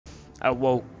I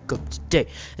woke up today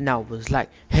and I was like,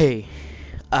 hey,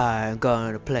 I'm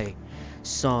gonna play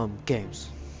some games.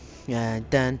 And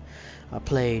then I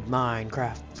played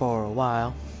Minecraft for a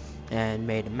while and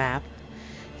made a map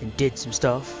and did some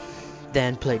stuff.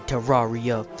 Then played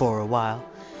Terraria for a while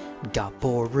and got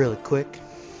bored really quick.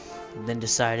 And then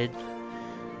decided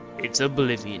it's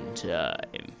Oblivion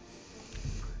time.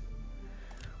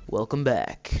 Welcome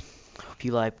back. Hope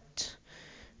you liked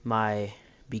my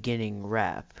beginning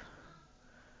rap.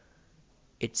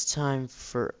 It's time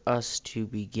for us to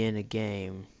begin a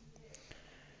game.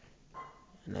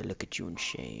 And I look at you in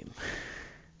shame.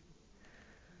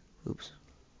 Oops.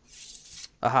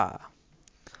 Aha.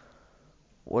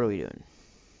 What are we doing?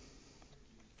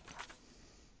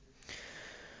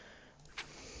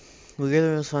 We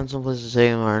gotta find some place to take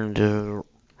him and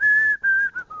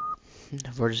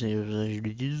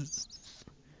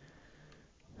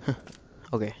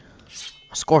okay.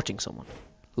 Escorting someone.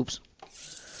 Oops.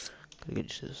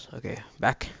 Okay,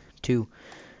 back to...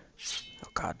 Oh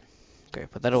god. Okay,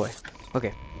 put that away.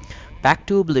 Okay. Back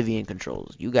to Oblivion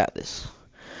controls. You got this.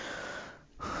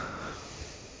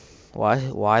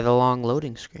 Why the long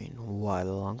loading screen? Why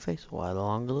the long face? Why the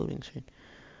long loading screen?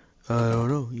 I don't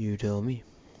know. You tell me.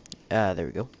 There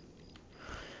we go.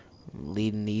 I'm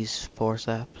leading these poor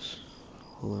saps.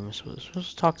 Who am I supposed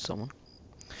to talk to someone?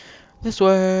 This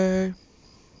way.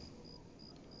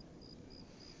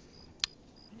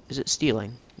 Is it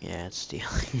stealing? Yeah, it's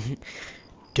stealing.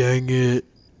 Dang it.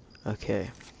 Okay.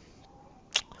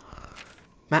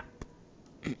 Map.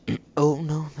 Oh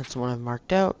no, that's the one I've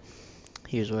marked out.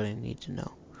 Here's what I need to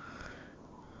know.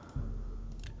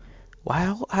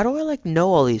 Wow, how do I like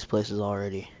know all these places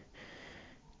already?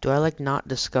 Do I like not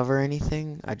discover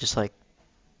anything? I just like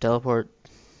teleport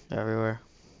everywhere.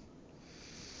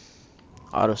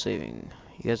 Auto saving.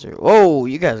 You guys are... Whoa,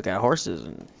 you guys got horses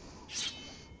and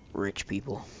rich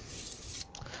people.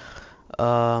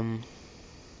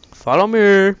 Follow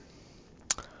me.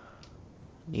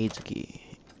 Needs a key.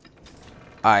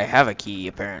 I have a key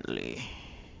apparently.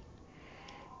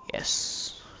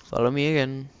 Yes. Follow me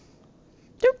again.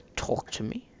 Don't talk to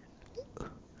me.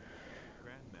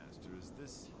 Grandmaster, is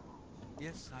this?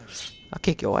 Yes, Cyrus. I'll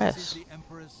kick your This is ass. the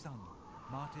Emperor's son,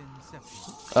 Martin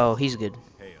Septim. Oh, he's good.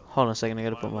 Hail. Hold on a second, I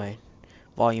gotta put my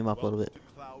volume up a little bit. Welcome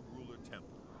to Cloud Ruler Temple.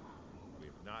 We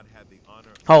have not had the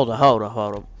honor. Hold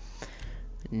on.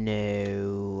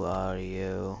 No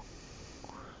audio.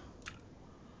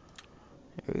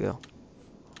 There we go.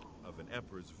 Of an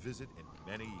emperor's visit in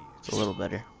many years. It's a little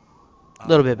better. A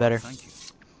little bit better. Thank you.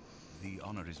 The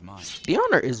honor is mine. The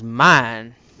honor is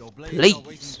mine. Your blades are waiting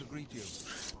Please. to greet you.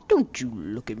 Don't you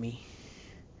look at me.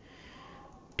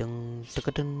 Dun,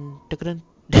 dun, dun,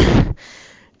 dun.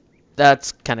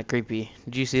 That's kind of creepy.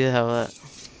 Did you see how that?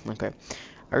 Okay.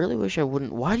 I really wish I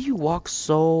wouldn't. Why do you walk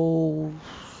so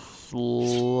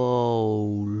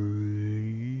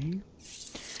slowly?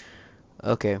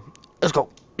 Okay. Let's go.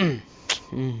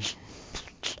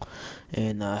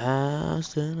 In the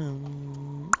house,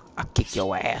 I'll kick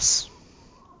your ass.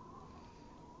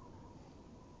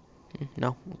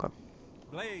 No? Okay.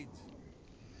 Blades,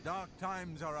 dark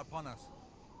times are upon us.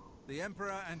 The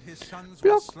Emperor and his sons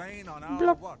Block, were slain on our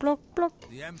Block, watch. block, block.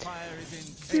 The Empire is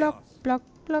in Block, chaos. block,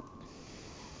 block.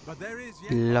 But there is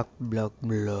yet Block, block,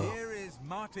 block. Here is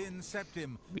Martin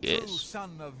Septim, Yes. true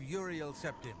son of Uriel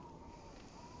Septim.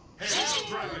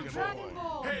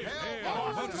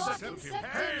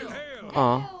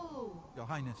 Your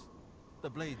Highness, the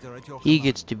blades are at your He command.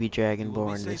 gets to be You will be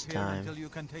Dragonborn safe this here time. until you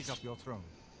can take up your throne.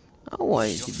 I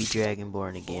want to be Dragonborn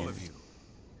All again. of you.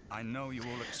 I know you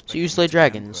all expect So you me slay to be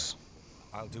dragons.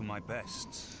 emperor. I'll do my best.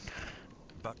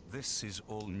 But this is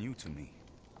all new to me.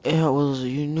 Yeah, well,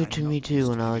 you knew I'm to not me used too to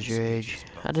when I was giving your age. speeches,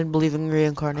 I but didn't believe in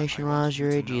reincarnation when I want was your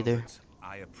you to age know either. that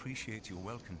I appreciate your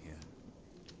welcome here.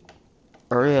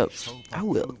 Hurry up. hope I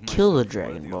will prove kill the myself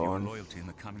worthy of your Dragonborn. loyalty in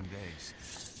the coming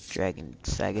days. Dragon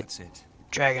faggot. That's it.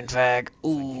 Dragon fag.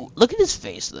 Ooh, look at his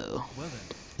face though. Well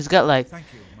then, He's got like thank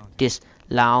you, Martin. this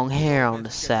long hair on the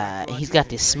side. He's got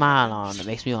this smile on that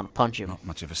makes me want to punch him. Not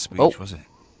much of a speech, Oh. was it?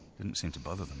 Didn't seem to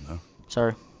bother them, though.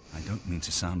 Sorry. I don't mean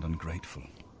to sound ungrateful.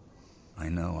 I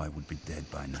know I would be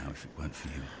dead by now if it weren't for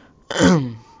you.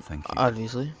 Thank you.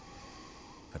 Obviously.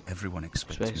 But everyone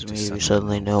expects Expects me me to to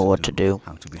suddenly know what to do,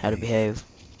 how to behave.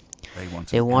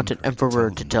 They want an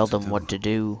emperor to tell them what what to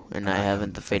do, and I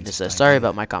haven't the faintest faintest Sorry idea.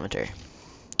 about my commentary.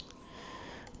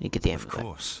 You get the Of amulet.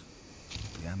 course,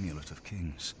 the amulet of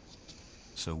kings.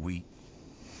 So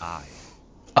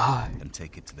I can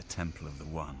take it to the temple of the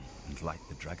One and light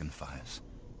the dragon fires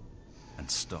and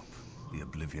stop the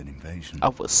Oblivion invasion. I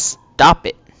will stop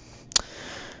it.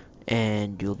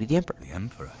 And you'll be the emperor. The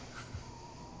Emperor?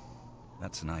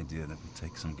 That's an idea that will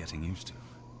take some getting used to.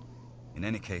 In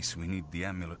any case, we need the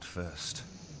amulet first.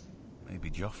 Maybe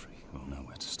Joffrey will know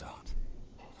where to start.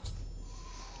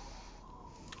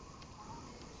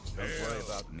 Don't worry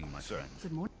about me, my friend.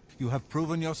 Good morning. You have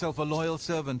proven yourself a loyal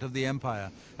servant of the Empire,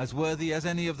 as worthy as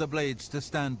any of the Blades to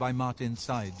stand by Martin's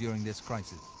side during this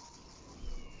crisis.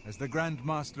 As the Grand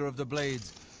Master of the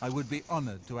Blades, I would be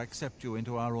honored to accept you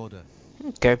into our order.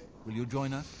 Okay. Will you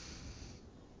join us?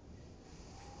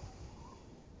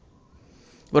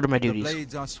 What are my The duties?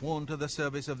 Blades are sworn to the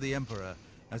service of the Emperor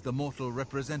as the mortal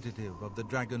representative of the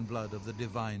dragon blood of the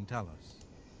divine Talos.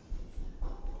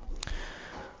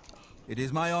 It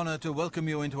is my honor to welcome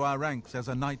you into our ranks as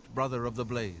a Knight Brother of the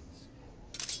Blades.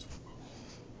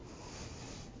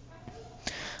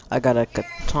 I got a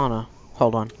katana.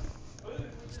 Hold on.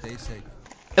 Stay safe.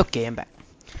 Okay, I'm back.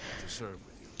 To serve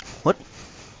with you. What?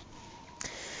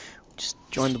 Just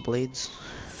join the Blades.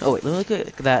 Oh wait, look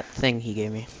at that thing he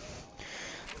gave me.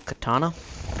 Katana.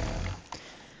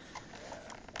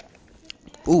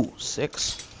 Ooh,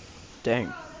 6.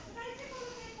 Dang.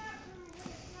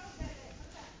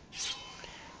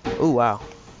 Ooh, wow.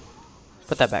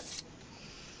 Put that back.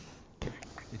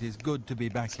 It is good to be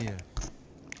back here.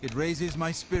 It raises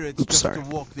my spirits Oops, just sorry. to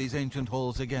walk these ancient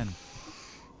halls again.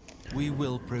 We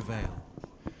will prevail.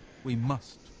 We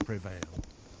must prevail.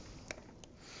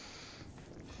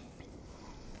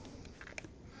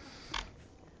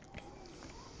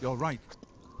 You're right.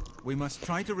 We must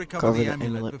try to recover Cover the the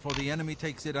amulet amulet. before the enemy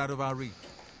takes it out of our reach.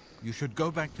 You should go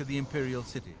back to the Imperial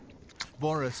City.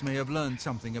 Boris may have learned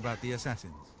something about the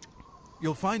assassins.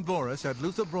 You'll find Boris at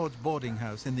Luther Broad's boarding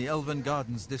house in the Elven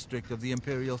Gardens district of the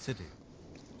Imperial City.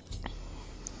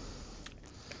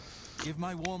 Give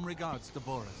my warm regards to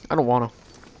Boris. I don't wanna.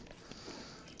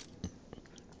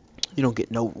 You don't get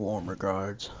no warm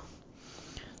regards.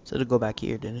 So to go back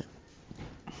here, didn't it?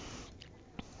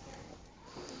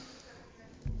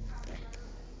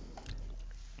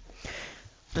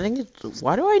 I think it's.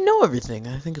 Why do I know everything?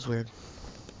 I think it's weird.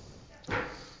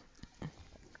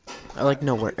 I like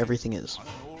know where everything is.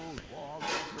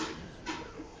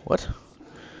 What?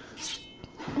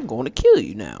 I'm going to kill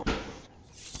you now.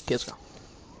 Okay, let's go.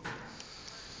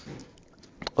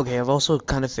 Okay, I've also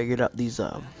kind of figured out these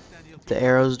the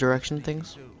arrows direction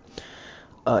things.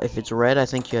 If it's red, I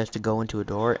think you have to go into a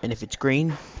door, and if it's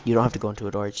green, you don't have to go into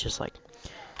a door. It's just like.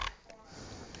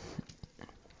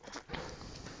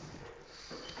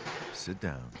 Sit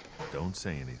down. Don't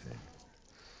say anything.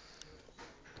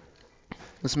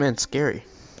 This man's scary.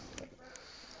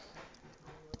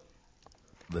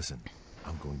 Listen,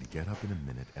 I'm going to get up in a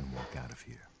minute and walk out of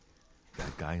here.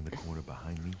 That guy in the corner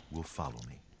behind me will follow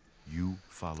me. You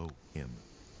follow him.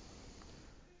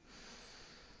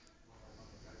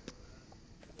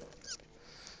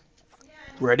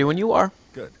 Ready when you are.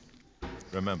 Good.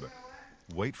 Remember,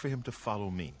 wait for him to follow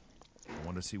me. I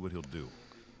want to see what he'll do.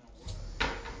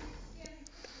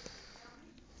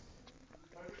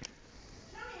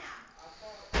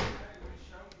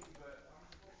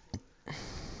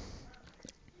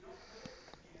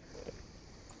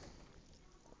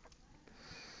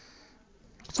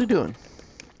 What's he doing?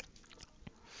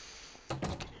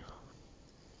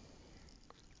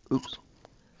 Oops.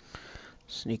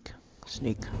 Sneak.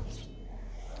 Sneak.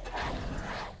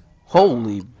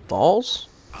 Holy balls.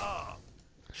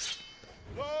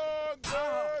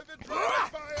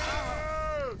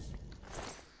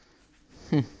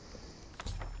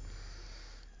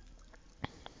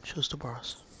 Shows to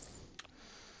Boris.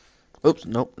 Oops,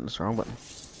 nope, that's the wrong button.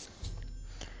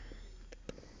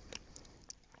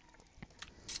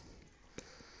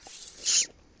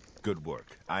 Good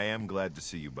work. I am glad to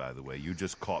see you, by the way. You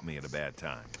just caught me at a bad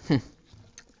time.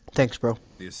 Thanks, bro.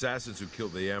 The assassins who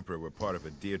killed the Emperor were part of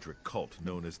a Daedric cult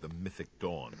known as the Mythic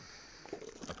Dawn.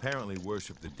 Apparently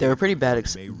worshipped the They were pretty Daedric bad,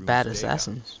 Mehrunes bad Dagon.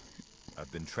 assassins.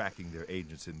 I've been tracking their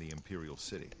agents in the Imperial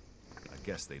City. I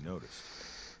guess they noticed.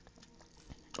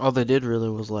 All they did really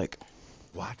was like,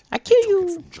 What? I kill They took you.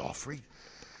 it from Joffrey?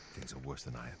 Things are worse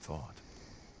than I had thought.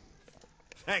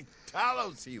 Thank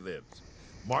Talos he lives.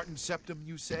 Martin Septim,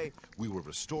 you say? We will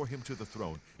restore him to the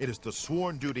throne. It is the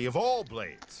sworn duty of all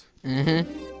Blades.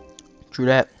 Mm-hmm. True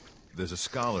that. There's a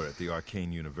scholar at the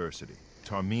Arcane University.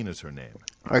 Tarmina's her name.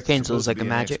 Arcane, so Supposed it's to like be a an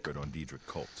magic. expert on Daedric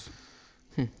cults.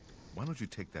 Why don't you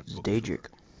take that It's book to her? Daedric.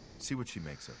 See what she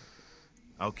makes of it.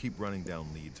 I'll keep running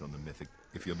down leads on the mythic.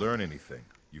 If you learn anything,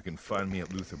 you can find me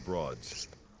at Luther Broad's.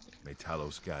 May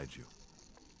Talos guide you.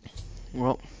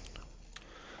 Well,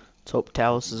 let's hope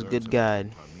Talos is a good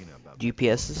guide.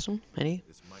 GPS system? Any?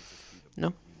 This might just be the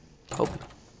No? Hope.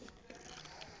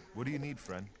 What do you need,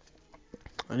 friend?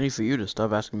 I need for you to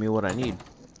stop asking me what I need.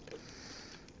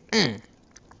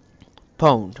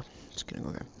 Pwned. Just kidding,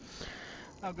 okay.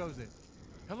 How goes it?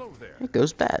 Hello there. It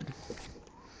goes bad.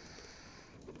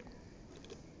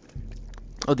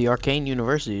 Oh, the Arcane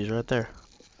University is right there.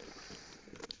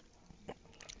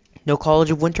 No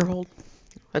College of Winterhold?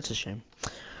 That's a shame.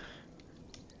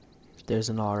 There's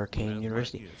an Arcane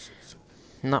University.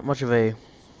 Not much of a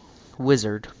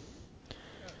wizard.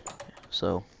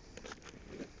 So,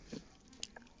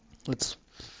 let's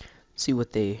see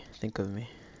what they think of me.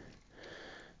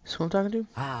 Is who I'm talking to?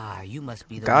 Ah, you must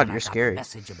be the God, one I you're got the scary.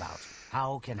 message about.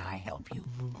 How can I help you?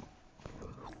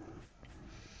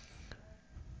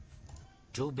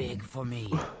 Too big for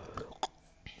me.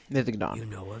 Mythic Dawn. You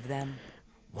know of them?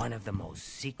 One of the most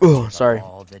secretive sorry. of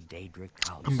all the Daedric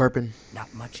cults. I'm burping.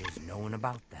 Not much is known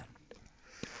about them.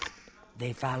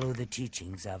 They follow the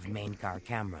teachings of Mainkar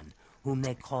Cameron, whom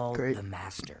they call Great. the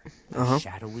Master, a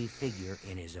shadowy figure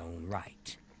in his own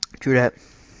right. True that.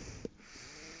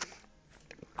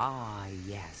 Ah,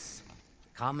 yes.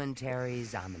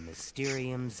 Commentaries on the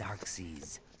Mysterium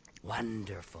Xarxes.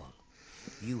 Wonderful.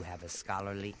 You have a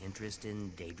scholarly interest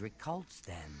in Daedric cults,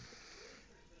 then.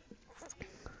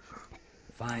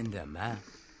 Find them, huh?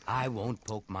 I won't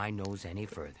poke my nose any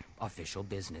further. Official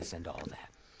business and all that.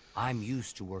 I'm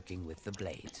used to working with the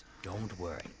Blades. Don't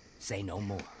worry. Say no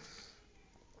more.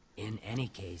 In any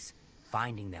case,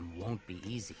 finding them won't be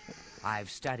easy.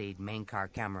 I've studied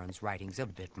Mainkar Cameron's writings a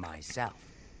bit myself.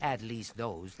 At least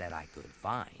those that I could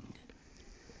find.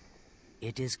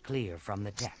 It is clear from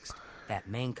the text that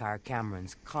Mainkar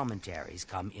Cameron's commentaries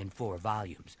come in 4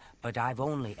 volumes, but I've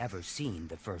only ever seen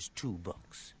the first 2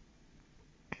 books.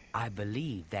 I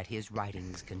believe that his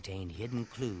writings contain hidden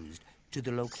clues to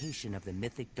the location of the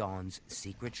Mythic Dawn's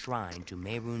secret shrine to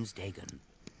Mehrunes Dagon.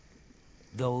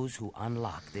 Those who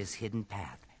unlock this hidden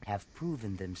path have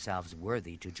proven themselves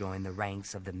worthy to join the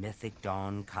ranks of the Mythic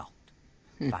Dawn cult.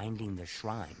 Finding the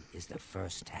shrine is the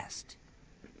first test.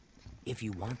 If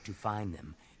you want to find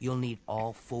them, you'll need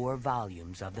all 4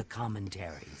 volumes of the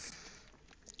commentaries.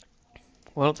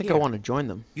 Well, I don't think I want to join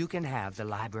them. You can have the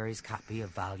library's copy of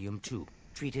Volume 2.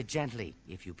 Treat it gently,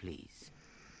 if you please.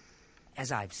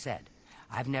 As I've said,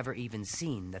 I've never even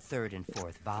seen the 3rd and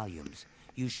 4th volumes.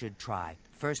 You should try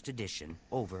 1st edition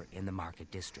over in the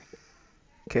Market District.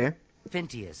 Okay.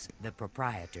 Phintius, the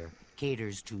proprietor,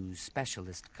 caters to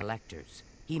specialist collectors.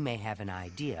 He may have an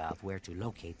idea of where to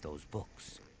locate those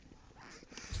books.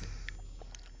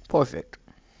 Perfect.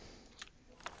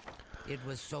 It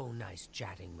was so nice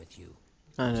chatting with you.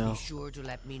 I know. Be sure to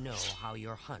let me know how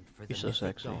your hunt for the You're so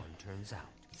Mythic sexy. Dawn turns out.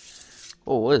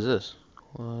 Oh, what is this?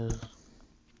 What is...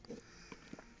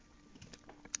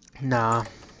 Nah.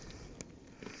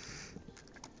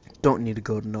 Don't need to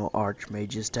go to no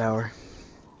Archmage's tower.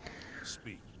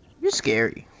 Speak. You're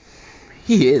scary.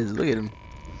 He is. Look at him.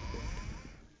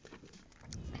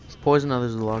 Poison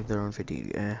others to log their own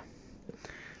fatigue. Eh.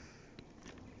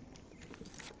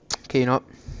 Okay, you know what?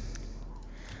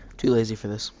 Too lazy for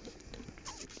this.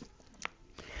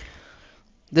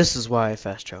 This is why I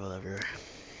fast travel everywhere.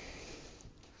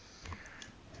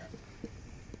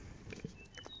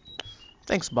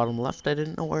 Thanks, bottom left. I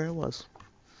didn't know where it was.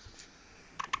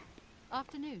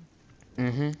 Afternoon.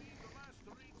 Mm-hmm.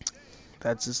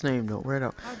 That's its name. Don't write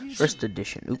out. First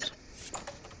edition. Oops.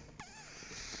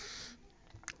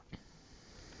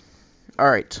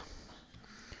 Alright.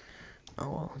 Oh,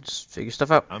 well, just figure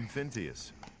stuff out. I'm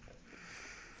Phintius.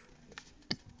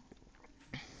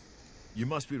 You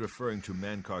must be referring to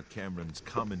Mainkar Cameron's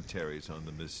commentaries on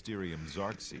the Mysterium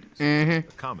Xarxes. A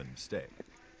common mistake.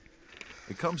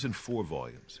 It comes in 4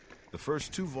 volumes. The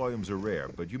first 2 volumes are rare,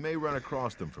 but you may run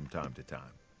across them from time to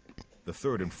time. The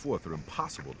 3rd and 4th are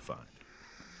impossible to find.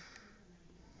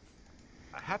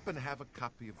 I happen to have a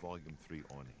copy of Volume 3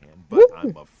 on hand, but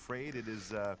I'm afraid it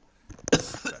is a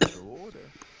special order.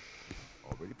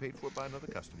 Already paid for by another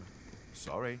customer.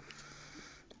 Sorry.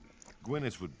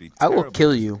 Gwyneth would be I will terribly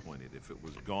kill you. disappointed if it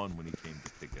was gone when he came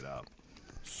to pick it up.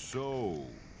 So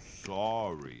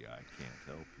sorry I can't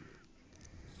help you.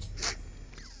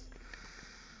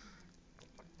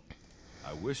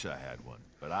 I wish I had one,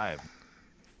 but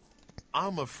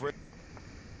I'm afraid.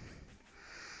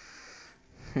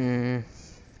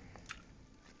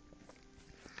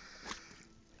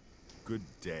 Good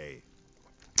day.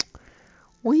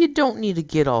 Well, you don't need to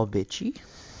get all bitchy.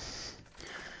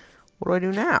 What do I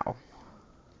do now?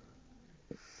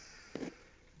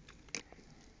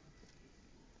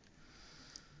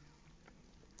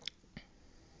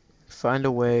 Find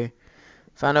a way.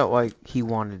 Find out why he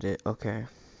wanted it. Okay.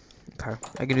 Okay.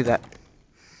 I can do that.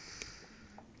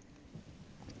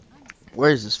 Where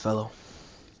is this fellow?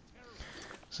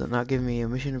 Does it not give me a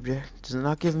mission object? Does it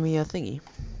not give me a thingy?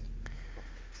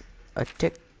 a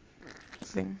tick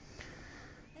thing.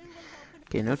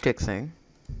 Okay, no tick thing.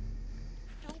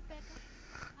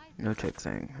 No tick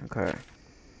thing. Okay.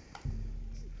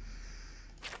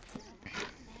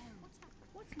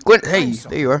 Quint, hey,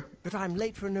 there you are. But I'm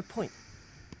late for an appointment.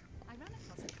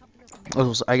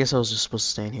 I guess I was just supposed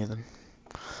to stay in here then.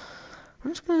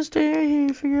 I'm just gonna stay here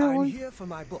and figure out I'm what. here for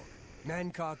my book,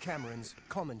 Nankar Cameron's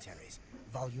Commentaries,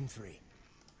 Volume 3.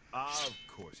 Of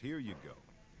course, here you go.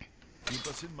 Keep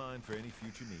us in mind for any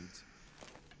future needs.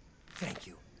 Thank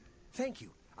you. Thank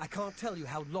you. I can't tell you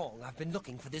how long I've been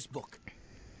looking for this book.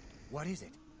 What is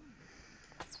it?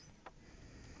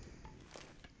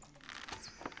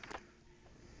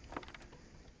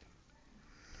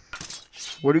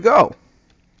 Where'd he go?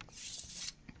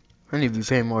 I need to be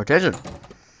paying more attention.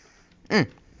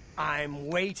 I'm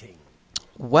waiting.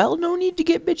 Well, no need to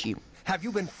get bitchy. Have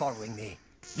you been following me?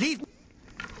 Leave me.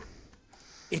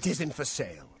 It isn't for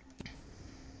sale.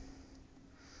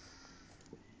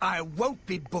 I won't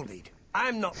be bullied.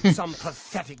 I'm not some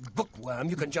pathetic bookworm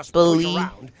you can just push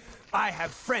around. I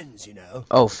have friends, you know.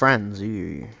 Oh, friends.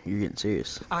 You're getting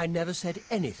serious. I never said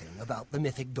anything about the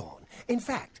Mythic Dawn. In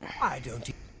fact, I don't...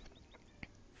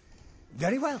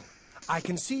 Very well. I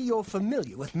can see you're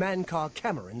familiar with Nankar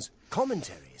Cameron's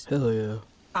Commentaries. Hell yeah.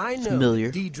 I know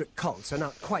Familiar. Daedric cults are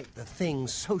not quite the thing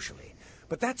socially,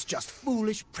 but that's just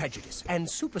foolish prejudice and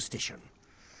superstition.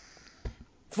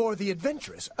 For the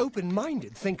adventurous,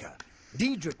 open-minded thinker,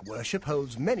 Daedric worship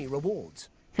holds many rewards.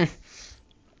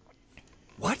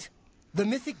 What? The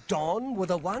Mythic Dawn were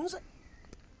the ones?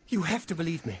 You have to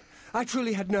believe me. I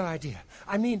truly had no idea.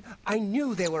 I mean, I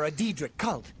knew they were a Daedric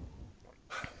cult.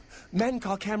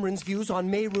 Nankar Cameron's views on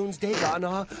Mehrunes Dagon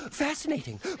are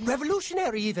fascinating,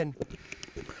 revolutionary even.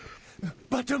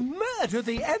 But to murder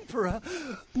the Emperor,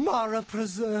 Mara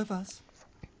preserve us.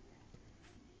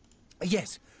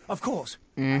 Yes, of course.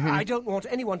 I don't want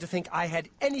anyone to think I had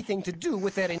anything to do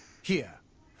with their... Here,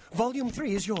 Volume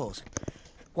 3 is yours.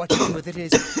 What you do with it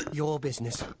is your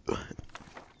business.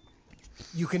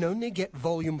 You can only get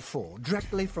Volume 4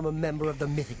 directly from a member of the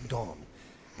Mythic Dawn.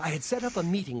 I had set up a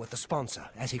meeting with the sponsor,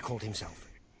 as he called himself.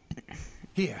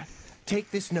 Here,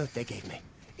 take this note they gave me.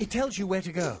 It tells you where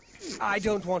to go. I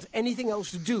don't want anything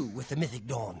else to do with the Mythic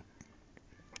Dawn.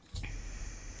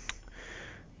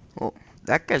 Well,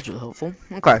 that guy's really helpful.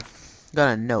 Okay.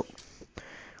 Got a note.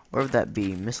 Where would that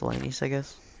be? Miscellaneous, I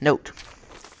guess? Note.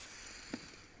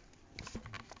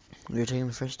 We're taking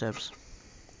the first steps.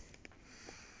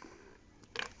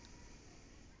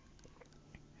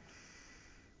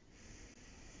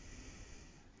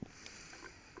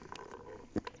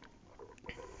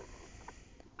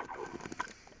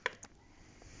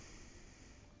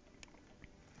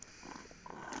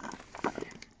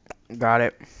 Got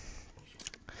it.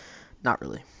 Not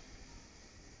really.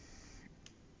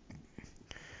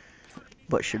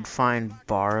 But should find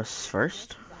Boris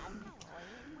first.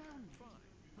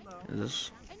 Is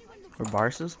this where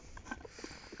Boris is?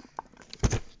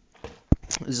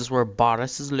 Is this where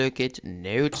Boris is located?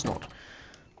 No, it's not.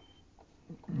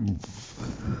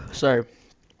 Sorry.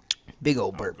 Big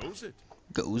old burp.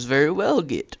 Goes very well,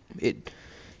 Git.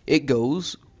 It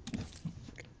goes.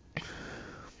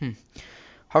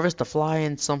 Harvest a fly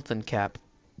and something cap.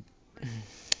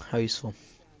 How useful.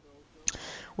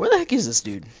 Where the heck is this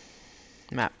dude?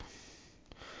 Map.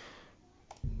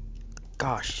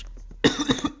 Gosh.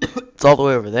 It's all the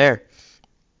way over there.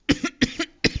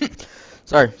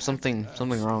 Sorry, something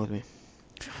wrong with me.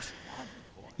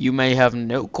 You may have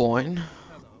no coin.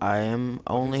 I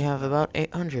only have about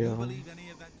 800 of them.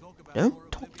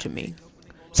 Don't talk to me.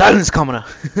 Silence, commoner.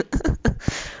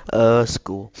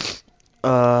 School.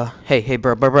 Hey,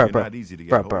 bro. Not easy to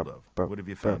get hold of. What have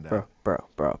you found out? Bro.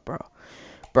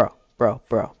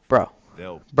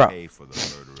 They'll pay for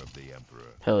the murder of the Emperor.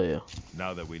 Hell yeah.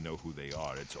 Now that we know who they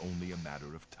are, it's only a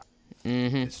matter of time.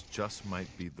 Mm-hmm. This just might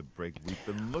be the break we've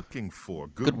been looking for.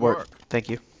 Good work. Thank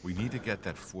you. We need to get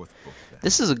that fourth book then.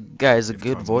 This is a guy's a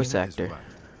good If voice Carmina is actor. right,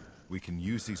 we can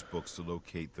use these books to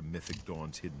locate the Mythic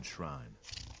Dawn's hidden shrine.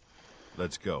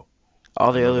 Let's go.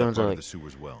 All the I know other that ones part are of like, the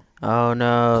sewers well. oh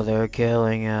no, they're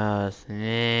killing us.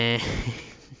 Nah.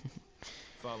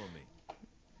 Follow me.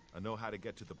 I know how to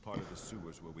get to the part of the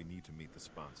sewers where we need to meet the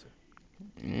sponsor.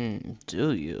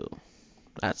 Do you?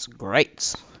 That's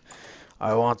great.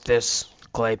 I want this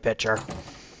clay pitcher.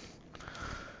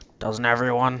 Doesn't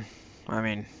everyone? I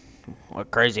mean, what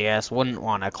crazy ass wouldn't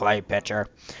want a clay pitcher?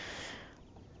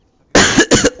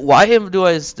 Why do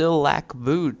I still lack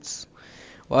boots?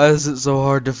 Why is it so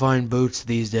hard to find boots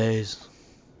these days?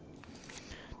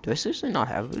 Do I seriously not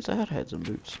have boots? I had some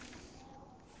boots.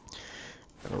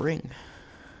 A ring.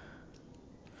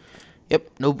 Yep,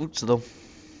 no boots though.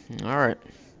 Alright.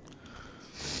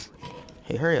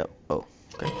 Hey, hurry up. Oh,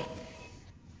 okay.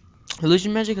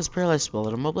 Illusion magic is paralyzed spell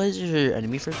that immobilizes your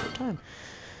enemy for a short time.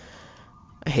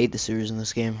 I hate the sewers in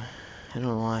this game. I don't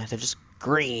know why. They're just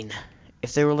green.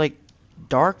 If they were like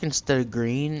dark instead of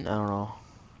green, I don't know.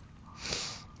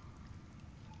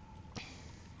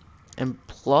 And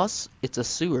plus, it's a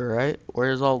sewer, right?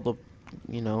 Where's all the,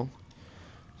 you know,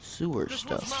 sewer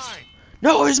stuff?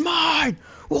 No, it's mine!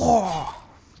 Whoa!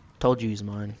 Told you he's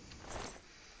mine.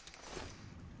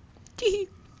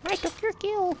 I took your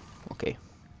kill. Okay.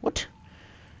 What?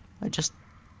 I just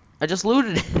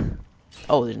looted it.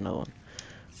 Oh, there's another one.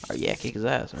 Oh yeah, kick his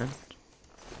ass, man.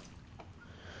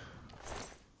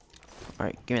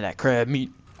 Alright, give me that crab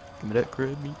meat. Give me that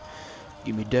crab meat.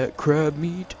 Give me that crab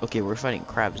meat. Okay, we're fighting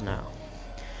crabs now.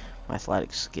 My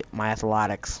athletics.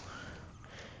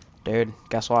 Dude,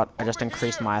 guess what? I just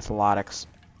increased my athletics.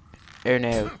 Oh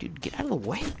no, dude, get out of the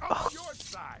way. Oh.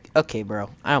 Okay, bro.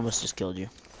 I almost just killed you.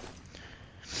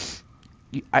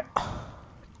 Dang.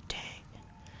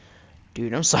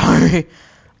 Dude, I'm sorry.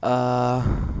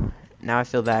 Now I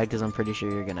feel bad because I'm pretty sure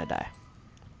you're gonna die.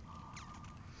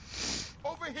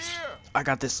 Over here. I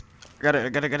got this. I got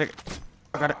it.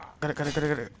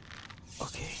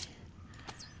 Okay.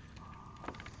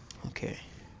 Okay.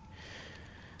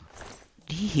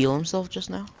 Did he heal himself just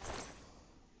now?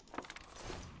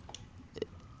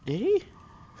 Did he?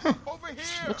 Huh. Over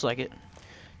here. Looks like it.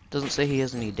 Doesn't say he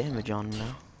has any damage on him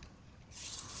now.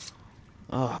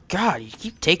 Oh god, you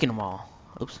keep taking them all.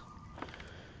 Oops.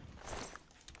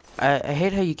 I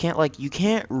hate how you can't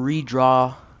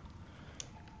redraw.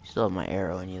 Still have my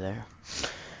arrow in you there.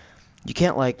 You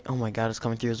can't oh my god, it's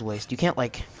coming through his waist. You can't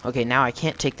okay, now I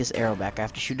can't take this arrow back. I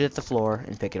have to shoot it at the floor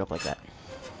and pick it up like that.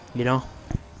 You know?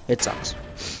 It sucks.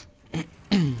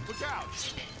 Look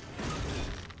out.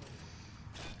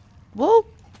 Well,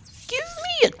 give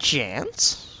me a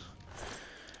chance.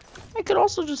 I could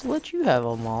also just let you have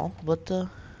them all, but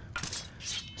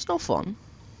it's no fun.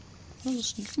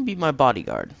 You can be my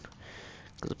bodyguard.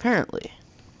 Because apparently,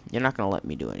 you're not going to let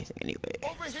me do anything anyway.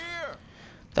 Over here.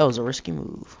 That was a risky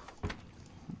move.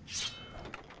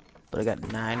 But I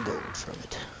got 9 gold from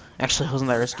it. Actually, it wasn't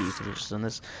that risky. You could have just done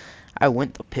this. I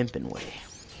went the pimpin' way.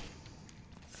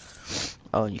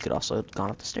 Oh, and you could also have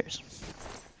gone up the stairs.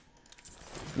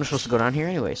 I'm supposed to go down here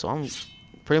anyway, so I'm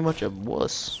pretty much a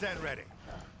wuss. Stand ready.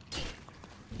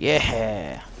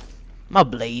 Yeah. My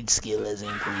blade skill has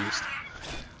increased.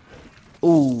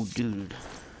 Oh, dude.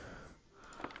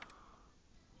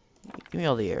 Give me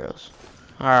all the arrows.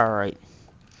 Alright.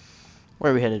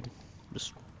 Where are we headed?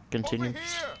 Just continue. Over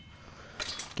here.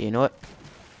 Okay, you know what?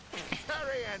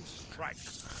 Parry and strike.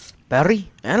 Parry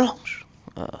and launch.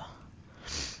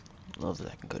 Love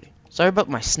that Cody. Sorry about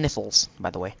my sniffles, by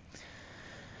the way.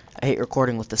 I hate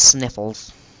recording with the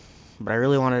sniffles. But I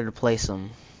really wanted to play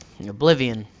some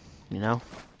Oblivion, you know?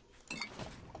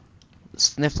 The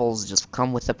sniffles just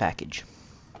come with the package.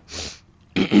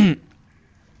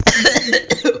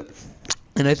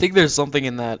 And I think there's something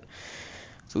in that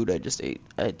food I just ate.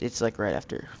 It's like right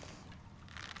after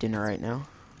dinner right now.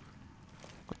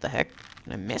 What the heck?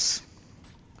 Did I miss?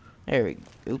 There we go.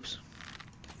 Oops.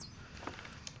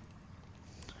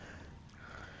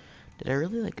 Did I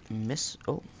really miss?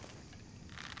 Oh.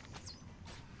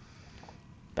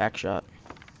 Back shot.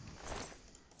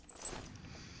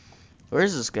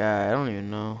 Where's this guy? I don't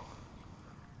even know.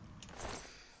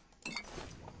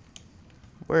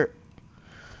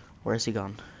 Where's he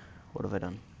gone? What have I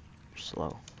done?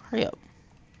 Slow. Hurry up.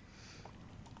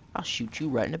 I'll shoot you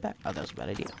right in the back. Oh, that was a bad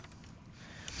idea.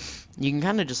 You can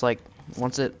kind of just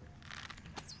once it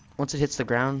hits the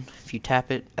ground, if you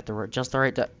tap it at just the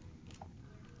right time.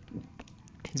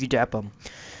 If you tap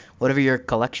whatever your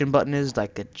collection button is,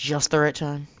 at just the right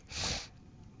time,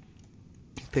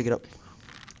 pick it up.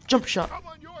 Jump shot.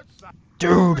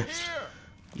 Dude!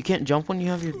 You can't jump when you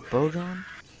have your bow drawn?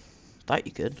 Thought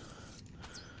you could.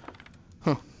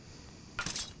 Huh.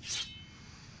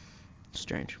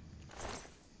 Strange.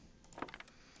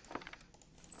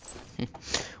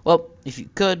 Well, if you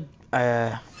could,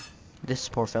 this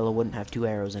poor fellow wouldn't have 2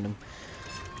 arrows in him.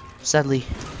 Sadly,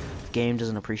 the game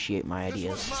doesn't appreciate my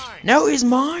ideas. No, he's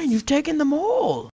mine! You've taken them all!